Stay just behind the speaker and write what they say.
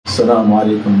Assalamu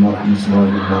alaikum wa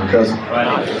rahmatullahi wa barakatuh.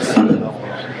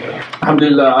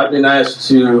 Alhamdulillah, I've been asked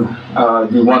to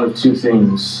do one of two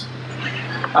things.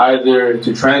 Either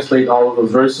to translate all of those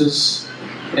verses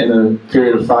in a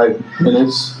period of 5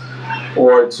 minutes,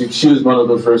 or to choose one of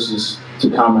those verses to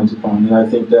comment upon. And I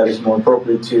think that is more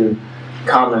appropriate to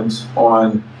comment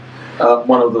on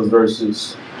one of those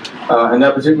verses. And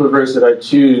that particular verse that I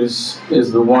choose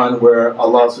is the one where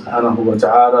Allah subhanahu wa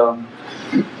ta'ala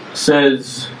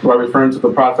says, while referring to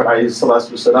the Prophet alayhi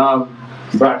salatu wasalam,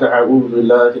 بعد أعوذ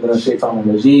بالله من الشيطان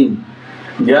الرجيم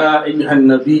يا أيها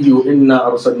النبي إنا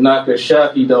أرسلناك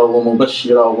شاهدا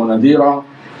ومبشرا ونذيرا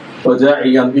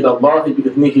وداعيا إلى الله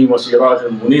بإذنه وسراجا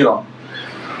منيرا.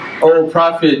 O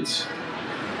Prophet,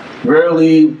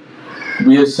 verily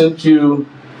we have sent you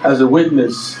as a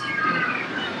witness,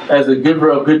 as a giver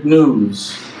of good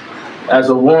news, as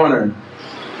a warner,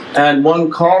 and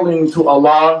one calling to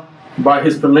Allah by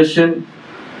His permission,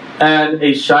 and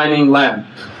a shining lamp.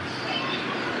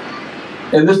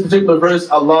 In this particular verse,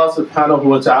 Allah subhanahu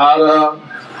wa ta'ala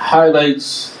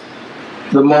highlights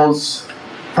the most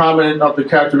prominent of the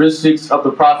characteristics of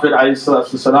the Prophet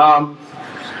ﷺ,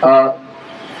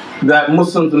 that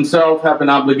Muslims themselves have an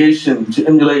obligation to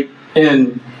emulate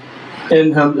him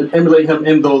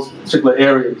in those particular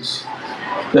areas.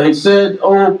 That he said,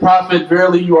 O Prophet,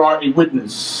 verily you are a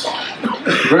witness.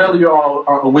 Verily you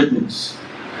are a witness.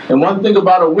 And one thing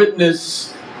about a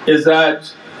witness is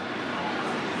that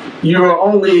you are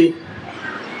only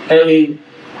a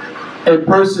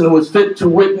person who is fit to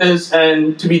witness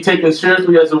and to be taken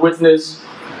seriously as a witness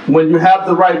when you have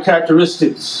the right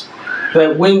characteristics.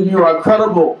 That when you are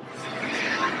credible,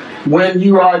 when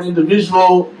you are an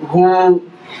individual who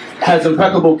has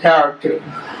impeccable character,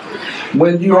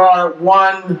 when you are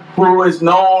one who is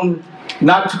known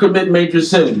not to commit major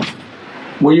sins,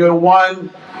 when you're one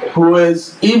who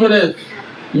is, even if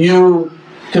you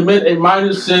commit a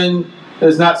minor sin,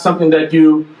 is not something that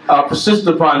you persist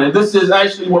upon. And this is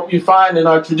actually what we find in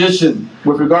our tradition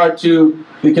with regard to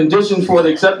the conditions for the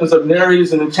acceptance of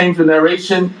narrators and the change of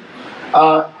narration,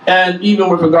 and even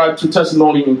with regard to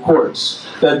testimony in courts.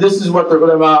 That this is what the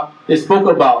ulama spoke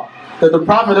about, that the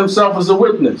Prophet himself is a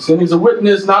witness, and he's a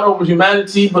witness not over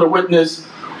humanity, but a witness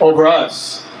over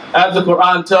us. As the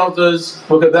Quran tells us,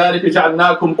 وَكَذَلِكَ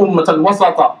جَعَلْنَاكُمْ أُمَّةً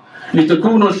وَسَطًا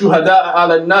لِتَكُونُوا شُهَدَاءَ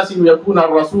عَلَى النَّاسِ وَيَكُونَ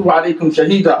الرَّسُولُ عَلَيْكُمْ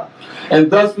شَهِيدًا. And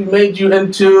thus we made you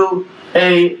into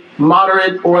a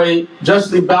moderate or a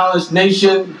justly balanced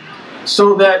nation,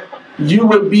 so that you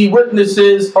would be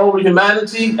witnesses over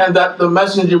humanity, and that the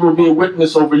messenger will be a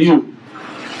witness over you.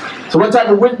 So what type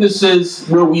of witnesses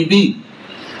will we be?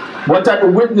 What type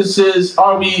of witnesses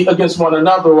are we against one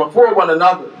another or for one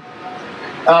another?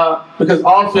 Because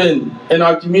often in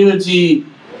our community,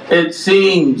 it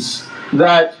seems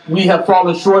that we have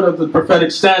fallen short of the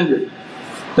prophetic standard.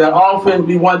 That often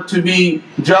we want to be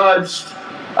judged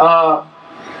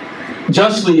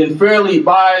justly and fairly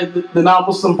by the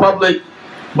non-Muslim public,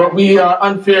 but we are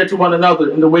unfair to one another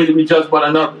in the way that we judge one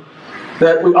another.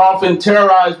 That we often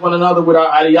terrorize one another with our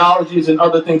ideologies and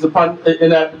other things in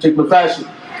that particular fashion.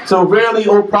 So verily,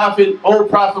 O Prophet,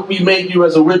 we made you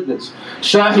as a witness.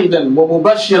 Shahidan wa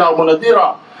mubashira wa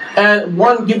nadira, and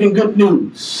one giving good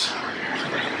news.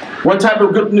 What type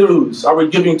of good news are we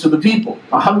giving to the people?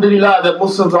 Alhamdulillah, that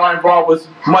Muslims are involved with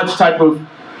much type of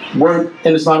work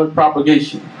in Islamic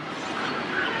propagation.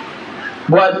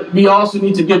 But we also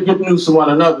need to give good news to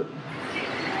one another.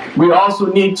 We also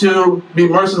need to be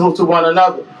merciful to one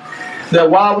another. That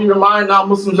while we remind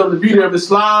non-Muslims of the beauty of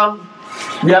Islam,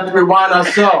 we have to remind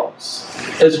ourselves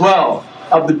as well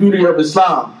of the beauty of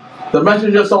Islam. The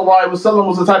Messenger ﷺ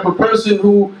was the type of person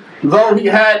who, though he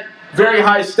had very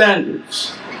high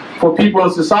standards for people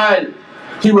in society,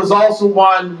 he was also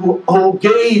one who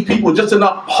gave people just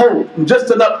enough hope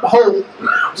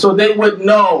so they would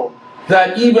know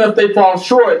that even if they fall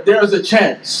short, there is a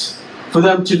chance for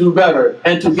them to do better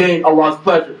and to gain Allah's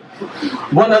pleasure.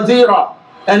 وَنَذِيرًا,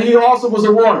 and he also was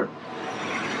a warner.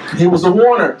 He was a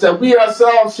warner that we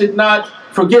ourselves should not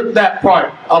forget that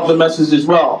part of the message as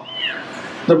well.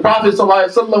 The Prophet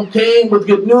ﷺ came with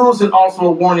good news and also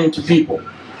a warning to people,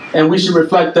 and we should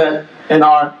reflect that in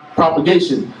our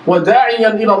propagation.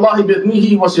 وَدَاعِيًا إِلَى اللَّهِ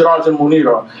بِإِذْنِهِ وَسِرَاجًا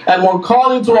مُنِيرًا, and one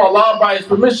calling to Allah by His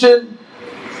permission,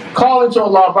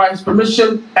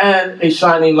 and a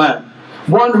shining lamp.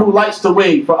 One who lights the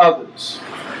way for others.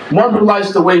 One who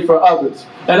lights the way for others.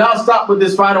 And I'll stop with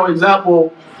this final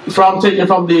example taken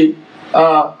from the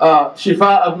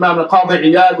Shifa of Imam al-Qadi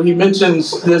Iyad, where he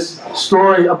mentions this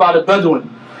story about a Bedouin.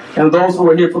 And those who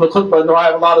are here for the khutbah know I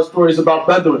have a lot of stories about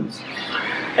Bedouins.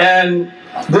 And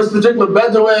this particular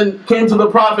Bedouin came to the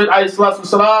Prophet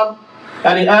ﷺ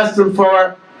and he asked him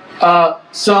for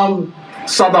some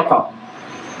sadaqah.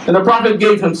 And the Prophet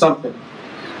gave him something.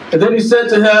 And then he said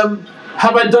to him,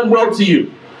 have I done well to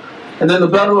you? And then the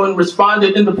Bedouin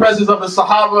responded in the presence of the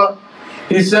Sahaba.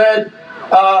 He said,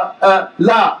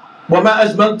 La, wa ma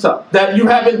ajmalta, that you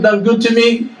haven't done good to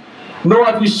me, nor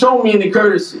have you shown me any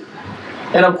courtesy.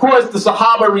 And of course the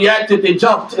Sahaba reacted, they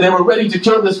jumped, and they were ready to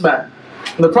kill this man.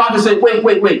 And the Prophet said, wait,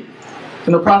 wait, wait.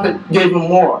 And the Prophet gave him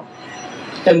more.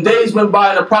 And days went by,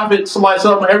 and the Prophet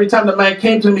ﷺ, every time the man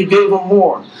came to him, he gave him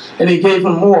more. And he gave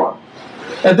him more.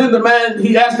 And then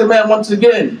he asked the man once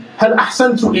again, Hal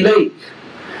ahsantu ilayk.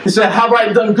 He said, have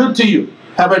I done good to you?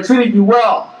 Have I treated you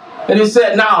well? And he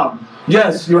said, Naam,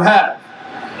 yes, you have.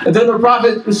 And then the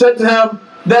Prophet said to him,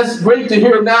 that's great to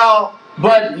hear now,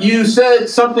 but you said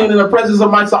something in the presence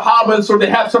of my Sahaba, and so they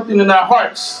have something in their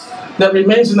hearts that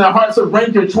remains in their hearts of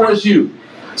rancor towards you.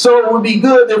 So it would be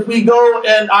good if we go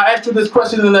and I ask you this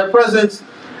question in their presence,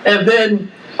 and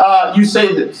then you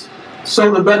say this.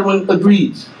 So the Bedouin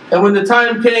agreed. And when the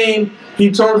time came,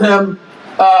 he told him,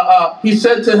 he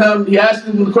said to him, he asked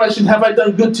him the question, have I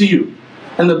done good to you?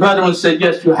 And the Bedouin said,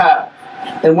 yes, you have.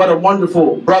 And what a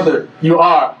wonderful brother you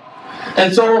are.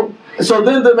 And so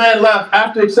then the man left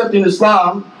after accepting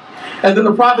Islam. And then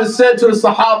the Prophet said to the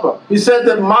Sahaba, he said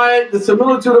that the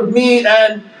similitude of me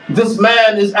and this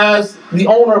man is as the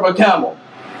owner of a camel.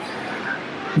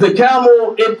 The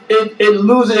camel, it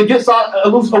gets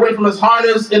loose away from its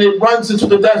harness, and it runs into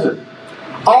the desert.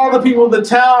 All the people of the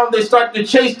town, they start to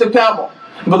chase the camel.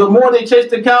 But the more they chase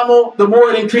the camel, the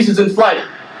more it increases in flight.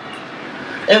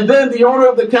 And then the owner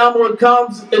of the camel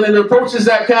comes and it approaches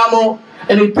that camel,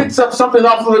 and he picks up something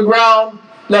off of the ground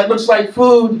that looks like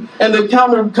food, and the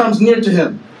camel comes near to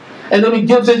him. And then he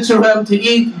gives it to him to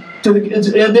eat,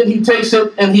 and then he takes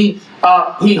it and he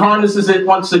harnesses it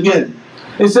once again.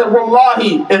 He said,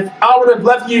 Wallahi, if I would have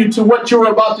left you to what you were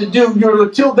about to do, you would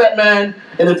have killed that man,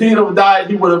 and if he would have died,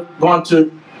 he would have gone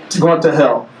to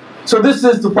hell. So this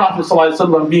is the Prophet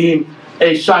ﷺ being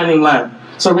a shining lamp.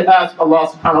 So we ask Allah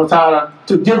subhanahu wa ta'ala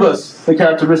to give us the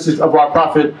characteristics of our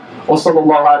Prophet. وصلى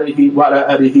الله عليه وعلى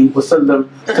آله وسلم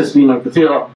تسليما كثيرا.